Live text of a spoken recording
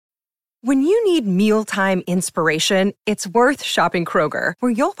When you need mealtime inspiration, it's worth shopping Kroger,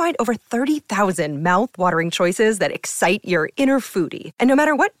 where you'll find over 30,000 mouth-watering choices that excite your inner foodie. And no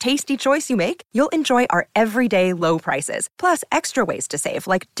matter what tasty choice you make, you'll enjoy our everyday low prices, plus extra ways to save,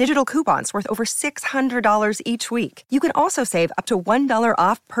 like digital coupons worth over $600 each week. You can also save up to $1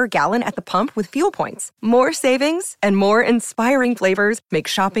 off per gallon at the pump with fuel points. More savings and more inspiring flavors make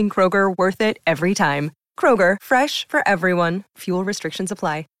shopping Kroger worth it every time. Kroger, fresh for everyone. Fuel restrictions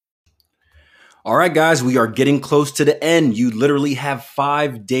apply. All right, guys, we are getting close to the end. You literally have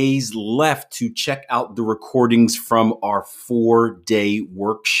 5 days left to check out the recordings from our 4-day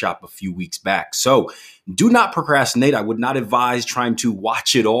workshop a few weeks back. So do not procrastinate. I would not advise trying to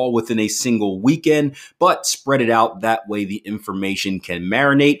watch it all within a single weekend, but spread it out. That way the information can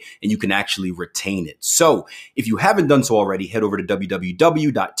marinate and you can actually retain it. So if you haven't done so already, head over to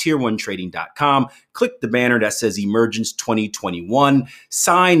www.tier1trading.com. Click the banner that says Emergence 2021.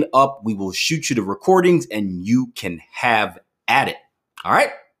 Sign up. We will shoot you the recordings and you can have at it. All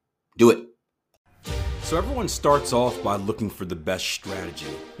right, do it. So everyone starts off by looking for the best strategy,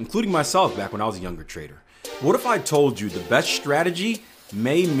 including myself back when I was a younger trader. What if I told you the best strategy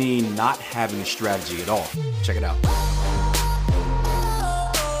may mean not having a strategy at all? Check it out.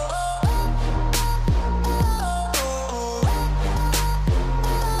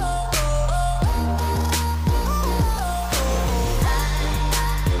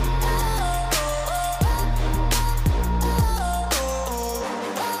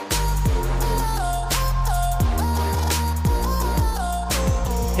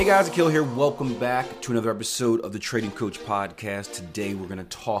 Hey guys, Akil here. Welcome back to another episode of the Trading Coach Podcast. Today we're going to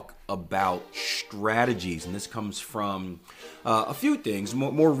talk about strategies, and this comes from a few things.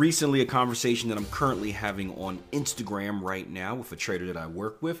 More recently, a conversation that I'm currently having on Instagram right now with a trader that I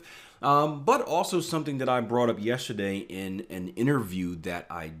work with, but also something that I brought up yesterday in an interview that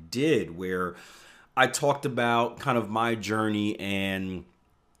I did where I talked about kind of my journey and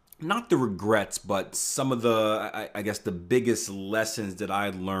not the regrets, but some of the, I guess, the biggest lessons that I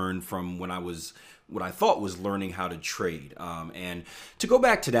learned from when I was what I thought was learning how to trade. And to go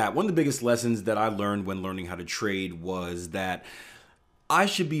back to that, one of the biggest lessons that I learned when learning how to trade was that I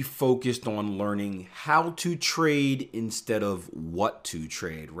should be focused on learning how to trade instead of what to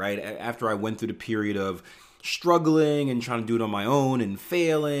trade, right? After I went through the period of struggling and trying to do it on my own and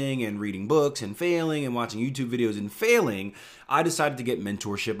failing and reading books and failing and watching YouTube videos and failing, I decided to get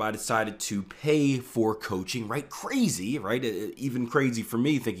mentorship. I decided to pay for coaching, right? Crazy, right? Even crazy for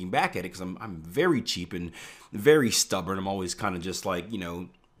me thinking back at it because I'm very cheap and very stubborn. I'm always kind of just like,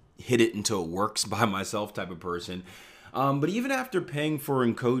 hit it until it works by myself type of person. But even after paying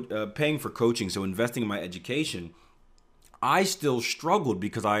for coaching, so investing in my education, I still struggled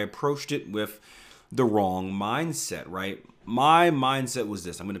because I approached it with the wrong mindset, right? My mindset was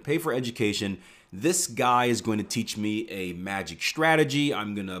this: I'm going to pay for education. This guy is going to teach me a magic strategy.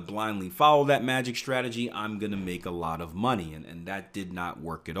 I'm going to blindly follow that magic strategy. I'm going to make a lot of money. And that did not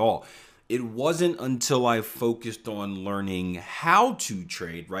work at all. It wasn't until I focused on learning how to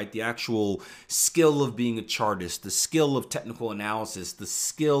trade, right? The actual skill of being a chartist, the skill of technical analysis, the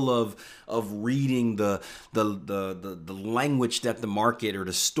skill of reading the language that the market or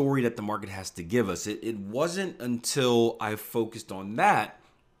the story that the market has to give us. It wasn't until I focused on that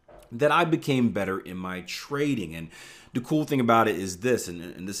I became better in my trading. And the cool thing about it is this,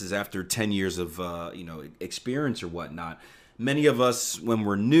 and this is after 10 years of experience or whatnot. Many of us, when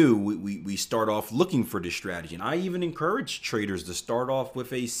we're new, we start off looking for this strategy. And I even encourage traders to start off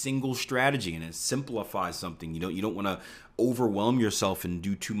with a single strategy, and it simplifies something. You don't want to overwhelm yourself and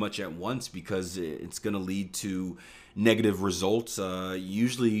do too much at once because it's going to lead to negative results,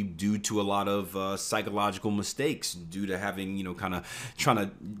 usually due to a lot of psychological mistakes, due to having, kind of trying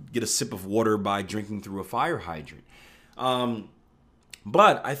to get a sip of water by drinking through a fire hydrant.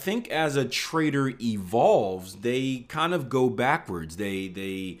 But I think as a trader evolves, they kind of go backwards.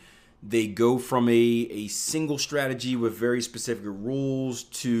 They go from a single strategy with very specific rules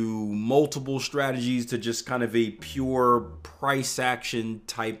to multiple strategies to just kind of a pure price action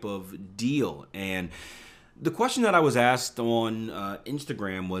type of deal. And the question that I was asked on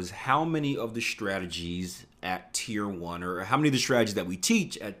Instagram was how many of the strategies at Tier 1 or how many of the strategies that we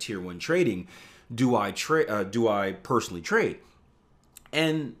teach at Tier 1 trading do I personally trade?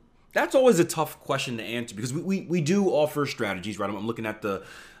 And that's always a tough question to answer because we do offer strategies, right? I'm looking at the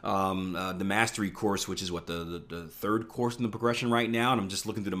mastery course, which is the third course in the progression right now, and I'm just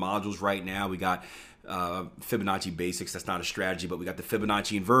looking through the modules right now. We got Fibonacci basics. That's not a strategy, but we got the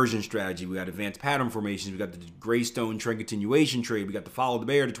Fibonacci inversion strategy. We got advanced pattern formations. We got the Greystone trend continuation trade. We got the follow the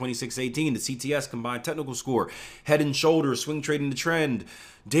bear, the 2618, the CTS combined technical score, head and shoulders, swing trading the trend,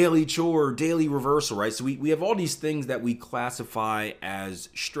 daily chore, daily reversal, right? So we have all these things that we classify as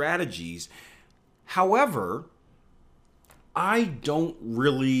strategies. However, I don't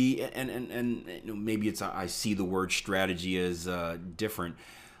really, and maybe it's I see the word strategy as different.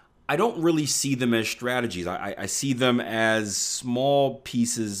 I don't really see them as strategies. I see them as small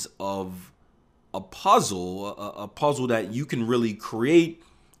pieces of a puzzle that you can really create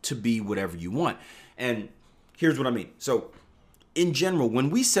to be whatever you want. And here's what I mean. So in general, when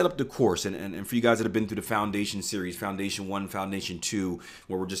we set up the course, and for you guys that have been through the Foundation series, Foundation 1, Foundation 2,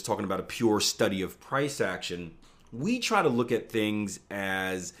 where we're just talking about a pure study of price action, we try to look at things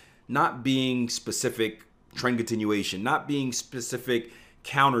as not being specific trend continuation, not being specific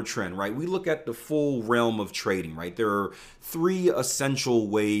counter trend, right? We look at the full realm of trading, right? There are 3 essential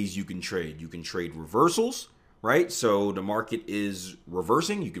ways you can trade. You can trade reversals, right? So the market is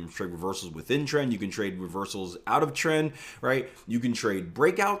reversing. You can trade reversals within trend. You can trade reversals out of trend, right? You can trade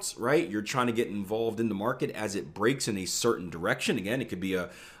breakouts, right? You're trying to get involved in the market as it breaks in a certain direction. Again, it could be a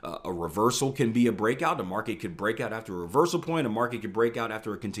reversal, can be a breakout. The market could break out after a reversal point. A market could break out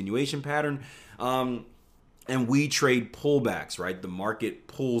after a continuation pattern. And we trade pullbacks, right? The market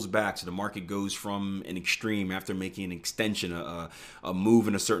pulls back. So the market goes from an extreme after making an extension, a move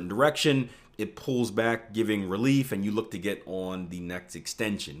in a certain direction. It pulls back, giving relief, and you look to get on the next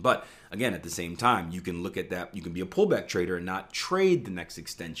extension. But again, at the same time, you can look at that. You can be a pullback trader and not trade the next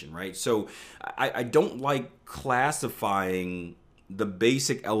extension, right? So I don't like classifying the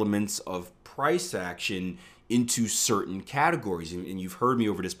basic elements of price action into certain categories. And you've heard me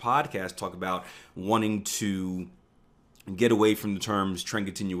over this podcast talk about wanting to get away from the terms trend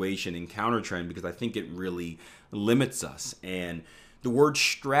continuation and counter trend because I think it really limits us. And the word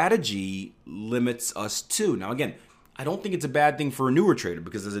strategy limits us too. Now, again, I don't think it's a bad thing for a newer trader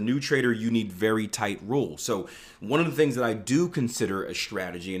because as a new trader, you need very tight rules. So one of the things that I do consider a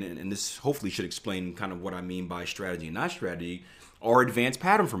strategy, and this hopefully should explain kind of what I mean by strategy and not strategy, are advanced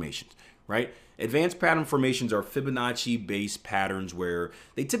pattern formations, right? Advanced pattern formations are Fibonacci-based patterns where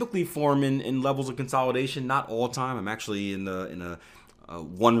they typically form in levels of consolidation, not all the time. I'm actually in a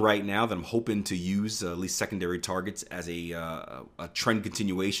one right now that I'm hoping to use at least secondary targets as a trend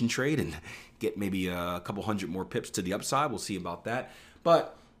continuation trade and get maybe a couple hundred more pips to the upside. We'll see about that.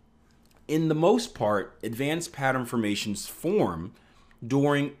 But in the most part, advanced pattern formations form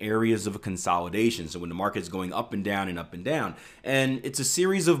during areas of a consolidation. So when the market's going up and down and up and down, and it's a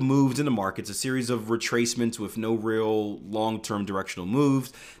series of moves in the market, it's a series of retracements with no real long-term directional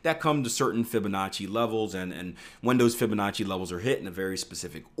moves that come to certain Fibonacci levels. And when those Fibonacci levels are hit in a very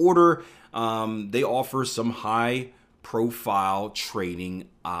specific order, they offer some high profile trading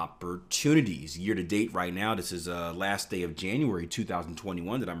opportunities. Year to date right now, this is last day of January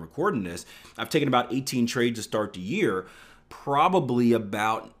 2021 that I'm recording this. I've taken about 18 trades to start the year. Probably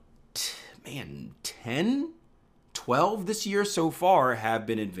about 10, 12 this year so far have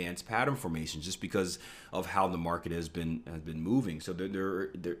been advanced pattern formations just because of how the market has been moving. So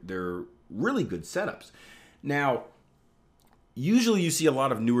they're really good setups. Now, usually you see a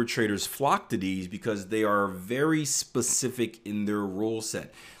lot of newer traders flock to these because they are very specific in their rule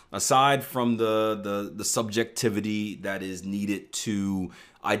set. Aside from the subjectivity that is needed to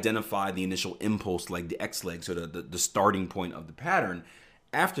identify the initial impulse, like the X leg, so the starting point of the pattern,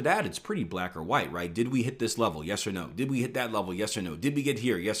 after that, it's pretty black or white, right? Did we hit this level? Yes or no? Did we hit that level? Yes or no? Did we get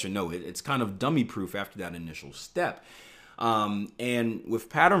here? Yes or no? It's kind of dummy proof after that initial step. And with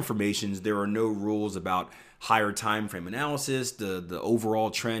pattern formations, there are no rules about higher time frame analysis. The overall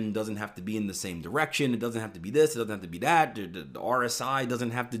trend doesn't have to be in the same direction. It doesn't have to be this. It doesn't have to be that. The RSI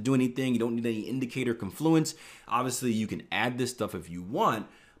doesn't have to do anything. You don't need any indicator confluence. Obviously, you can add this stuff if you want,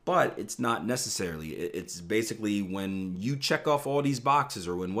 but it's not necessarily. It's basically when you check off all these boxes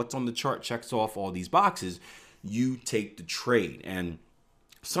or when what's on the chart checks off all these boxes, you take the trade. And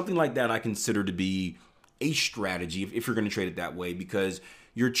something like that I consider to be a strategy if you're going to trade it that way, because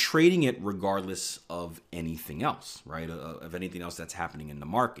you're trading it regardless of anything else, right? Of anything else that's happening in the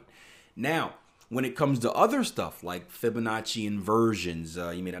market. Now, when it comes to other stuff like Fibonacci inversions,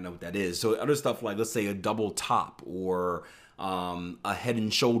 you may not know what that is. So other stuff like, let's say, a double top or a head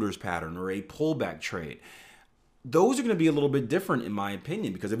and shoulders pattern or a pullback trade, those are going to be a little bit different in my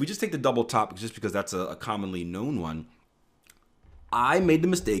opinion, because if we just take the double top, just because that's a commonly known one, I made the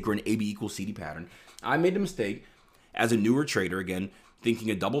mistake, or an AB equals CD pattern. I made the mistake as a newer trader, again,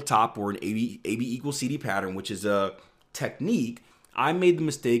 thinking a double top or an AB equals CD pattern, which is a technique. I made the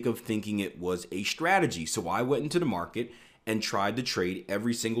mistake of thinking it was a strategy. So I went into the market and tried to trade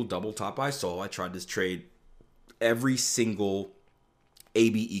every single double top I saw. I tried to trade every single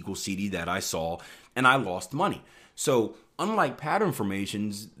AB equals CD that I saw, and I lost money. So unlike pattern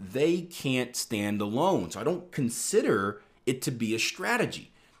formations, they can't stand alone. So I don't consider it to be a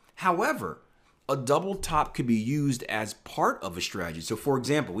strategy. However, a double top could be used as part of a strategy. So for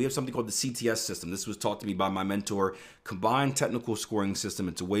example, we have something called the CTS system. This was taught to me by my mentor, Combined Technical Scoring System.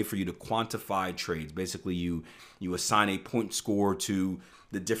 It's a way for you to quantify trades. Basically, you assign a point score to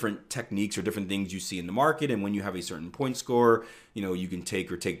the different techniques or different things you see in the market. And when you have a certain point score, you can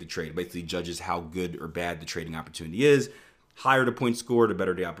take or take the trade. It basically judges how good or bad the trading opportunity is. Higher the point score, the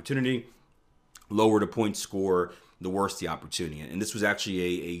better the opportunity. Lower the point score, the worse the opportunity. And this was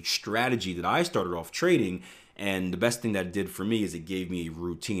actually a strategy that I started off trading. And the best thing that it did for me is it gave me a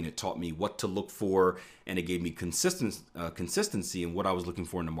routine. It taught me what to look for, and it gave me consistency in what I was looking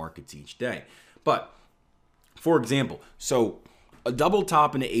for in the markets each day. But for example, so a double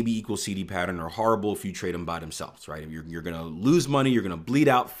top and an AB equals CD pattern are horrible if you trade them by themselves, right? You're going to lose money, you're going to bleed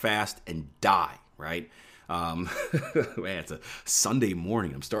out fast and die, right? Man, it's a Sunday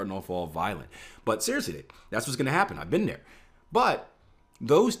morning. I'm starting off all violent. But seriously, that's what's going to happen. I've been there. But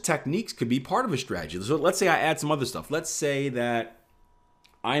those techniques could be part of a strategy. So let's say I add some other stuff. Let's say that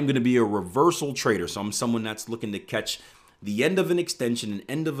I'm going to be a reversal trader. So I'm someone that's looking to catch the end of an extension, an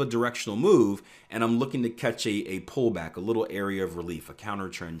end of a directional move, and I'm looking to catch a pullback, a little area of relief, a counter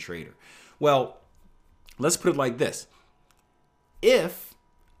trend trader. Well, let's put it like this. If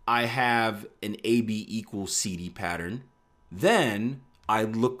I have an AB equals CD pattern, then I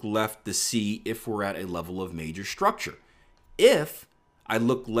look left to see if we're at a level of major structure. If I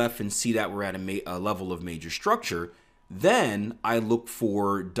look left and see that we're at a level of major structure, then I look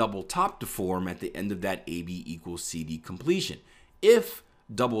for double top to form at the end of that AB equals CD completion. If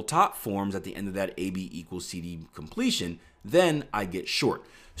double top forms at the end of that AB equals CD completion, then I get short.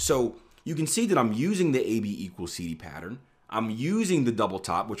 So you can see that I'm using the AB equals CD pattern. I'm using the double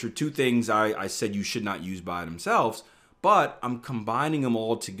top, which are two things I said you should not use by themselves, but I'm combining them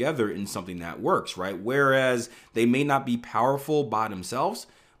all together in something that works, right? Whereas they may not be powerful by themselves,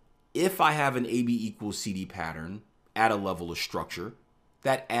 if I have an AB equals CD pattern at a level of structure,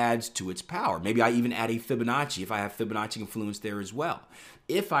 that adds to its power. Maybe I even add a Fibonacci if I have Fibonacci influence there as well.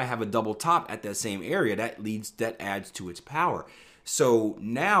 If I have a double top at that same area, that adds to its power. So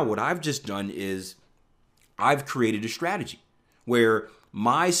now what I've just done is I've created a strategy where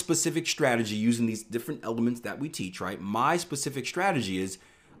my specific strategy, using these different elements that we teach, right? My specific strategy is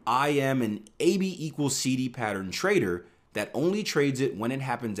I am an AB equals CD pattern trader that only trades it when it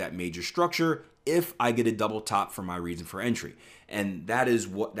happens at major structure if I get a double top for my reason for entry. And that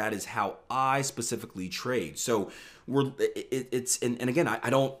is how I specifically trade. So again, I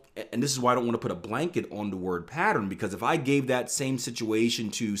don't, and this is why I don't want to put a blanket on the word pattern, because if I gave that same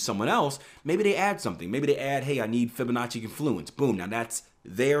situation to someone else, maybe they add something. Maybe they add, hey, I need Fibonacci confluence. Boom. Now that's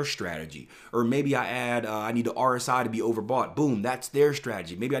their strategy. Or maybe I add, I need the RSI to be overbought. Boom, that's their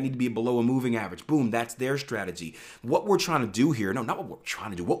strategy. Maybe I need to be below a moving average. Boom, that's their strategy. What we're trying to do here, no, not what we're trying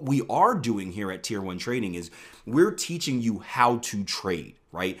to do. What we are doing here at Tier 1 Trading is we're teaching you how to trade,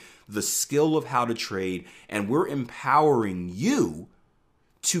 right? The skill of how to trade, and we're empowering you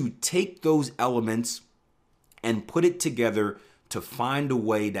to take those elements and put it together to find a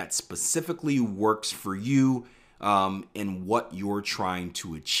way that specifically works for you in what you're trying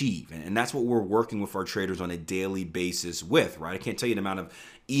to achieve. And that's what we're working with our traders on a daily basis with, right? I can't tell you the amount of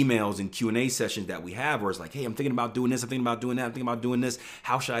emails and Q&A sessions that we have where it's like, hey, I'm thinking about doing this, I'm thinking about doing that, I'm thinking about doing this.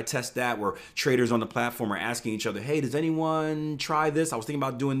 How should I test that? Where traders on the platform are asking each other, hey, does anyone try this? I was thinking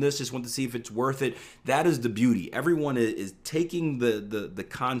about doing this, just want to see if it's worth it. That is the beauty. Everyone is taking the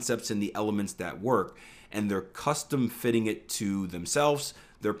concepts and the elements that work, and they're custom fitting it to themselves,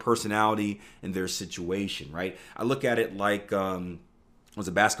 their personality, and their situation, right? I look at it like I was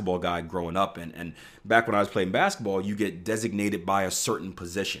a basketball guy growing up, and back when I was playing basketball, you get designated by a certain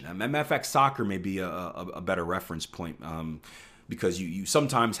position. Matter of fact, soccer may be a better reference point because you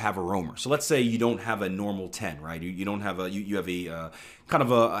sometimes have a roamer. So let's say you don't have a normal 10, right? You don't have you have a kind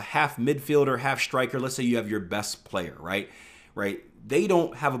of a half midfielder, half striker. Let's say you have your best player, right? They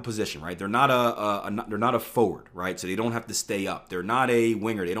don't have a position, right? They're not a forward, right? So they don't have to stay up. They're not a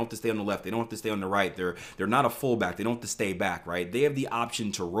winger. They don't have to stay on the left. They don't have to stay on the right. They're not a fullback. They don't have to stay back, right? They have the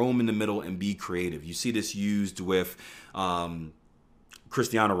option to roam in the middle and be creative. You see this used with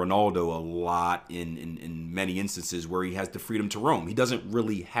Cristiano Ronaldo a lot in many instances where he has the freedom to roam. He doesn't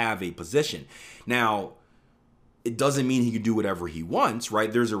really have a position. Now, it doesn't mean he can do whatever he wants,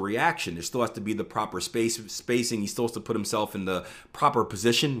 right? There's a reaction. There still has to be the proper spacing. He still has to put himself in the proper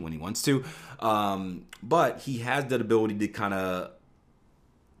position when he wants to. But he has that ability to kind of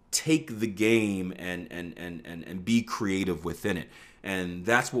take the game and be creative within it. And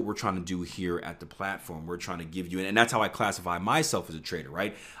that's what we're trying to do here at the platform. We're trying to give you, and that's how I classify myself as a trader,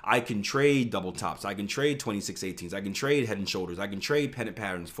 right? I can trade double tops. I can trade 26-18s. I can trade head and shoulders. I can trade pennant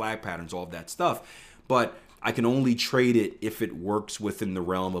patterns, flag patterns, all of that stuff. But I can only trade it if it works within the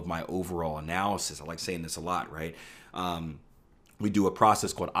realm of my overall analysis. I like saying this a lot, right? We do a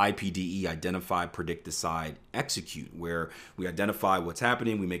process called IPDE, identify, predict, decide, execute, where we identify what's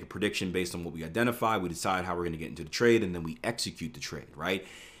happening, we make a prediction based on what we identify, we decide how we're going to get into the trade, and then we execute the trade, right?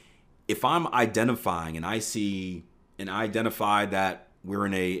 If I'm identifying and I identify that we're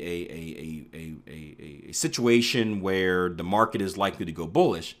in a situation where the market is likely to go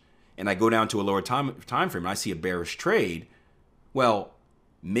bullish, and I go down to a lower time frame and I see a bearish trade, well,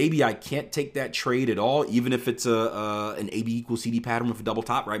 maybe I can't take that trade at all, even if it's an AB equals CD pattern with a double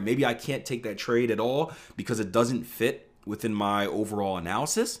top, right? Maybe I can't take that trade at all because it doesn't fit within my overall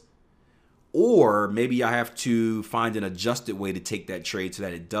analysis. Or maybe I have to find an adjusted way to take that trade so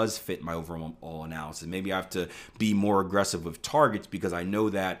that it does fit my overall analysis. Maybe I have to be more aggressive with targets because I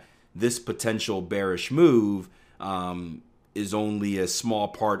know that this potential bearish move is only a small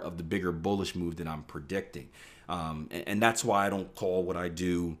part of the bigger bullish move that I'm predicting. And that's why I don't call what I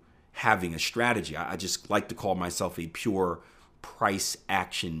do having a strategy. I just like to call myself a pure price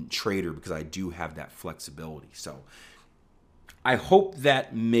action trader because I do have that flexibility. So I hope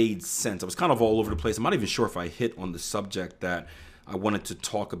that made sense. I was kind of all over the place. I'm not even sure if I hit on the subject that I wanted to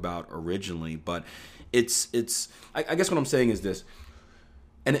talk about originally, but I guess what I'm saying is this.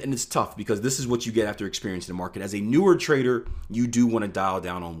 And it's tough because this is what you get after experiencing the market. As a newer trader, you do want to dial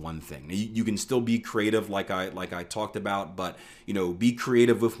down on one thing. You can still be creative like I talked about, but be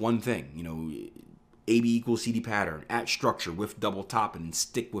creative with one thing. AB equals CD pattern at structure with double top and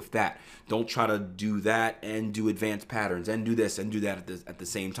stick with that. Don't try to do that and do advanced patterns and do this and do that at the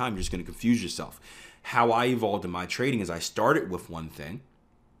same time. You're just going to confuse yourself. How I evolved in my trading is I started with one thing,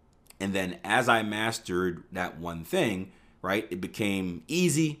 and then as I mastered that one thing, right, it became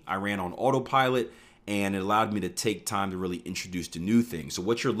easy. I ran on autopilot, and it allowed me to take time to really introduce the new things. So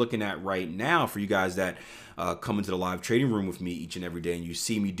what you're looking at right now for you guys that come into the live trading room with me each and every day, and you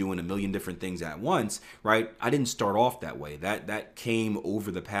see me doing a million different things at once, right? I didn't start off that way. That came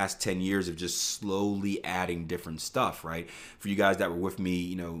over the past 10 years of just slowly adding different stuff, right? For you guys that were with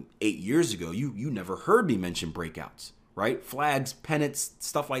me, 8 years ago, you never heard me mention breakouts, right? Flags, pennants,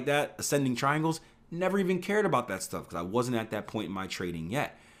 stuff like that, ascending triangles. Never even cared about that stuff because I wasn't at that point in my trading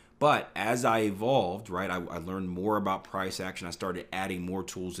yet. But as I evolved, right, I learned more about price action. I started adding more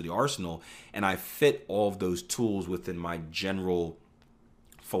tools to the arsenal, and I fit all of those tools within my general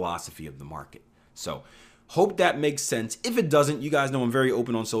philosophy of the market. So hope that makes sense. If it doesn't, you guys know I'm very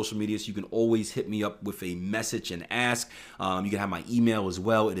open on social media, so you can always hit me up with a message and ask. You can have my email as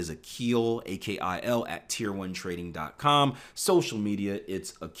well. It is Akil, AKIL, at tier1trading.com. Social media,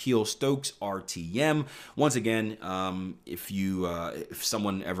 it's Akil Stokes, RTM. Once again, if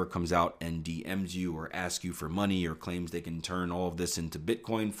someone ever comes out and DMs you or asks you for money or claims they can turn all of this into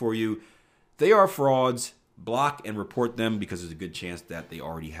Bitcoin for you, they are frauds. Block and report them because there's a good chance that they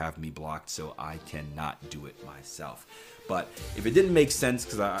already have me blocked, so I cannot do it myself. But if it didn't make sense,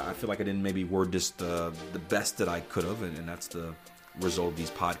 because I feel like I didn't maybe word this the best that I could have, and that's the result of these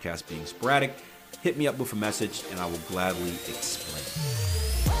podcasts being sporadic, hit me up with a message and I will gladly explain.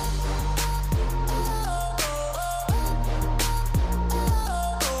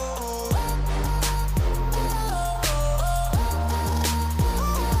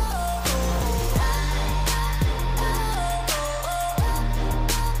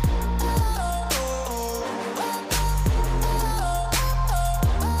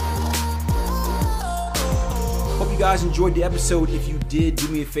 Guys enjoyed the episode. If you did, do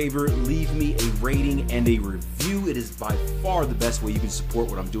me a favor, leave me a rating and a review. It is by far the best way you can support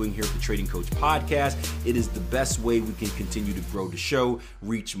what I'm doing here at the Trading Coach Podcast. It is the best way we can continue to grow the show,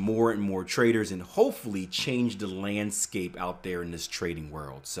 reach more and more traders, and hopefully change the landscape out there in this trading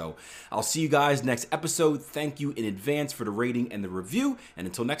world. So I'll see you guys next episode. Thank you in advance for the rating and the review. And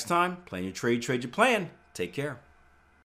until next time, plan your trade, trade your plan. Take care.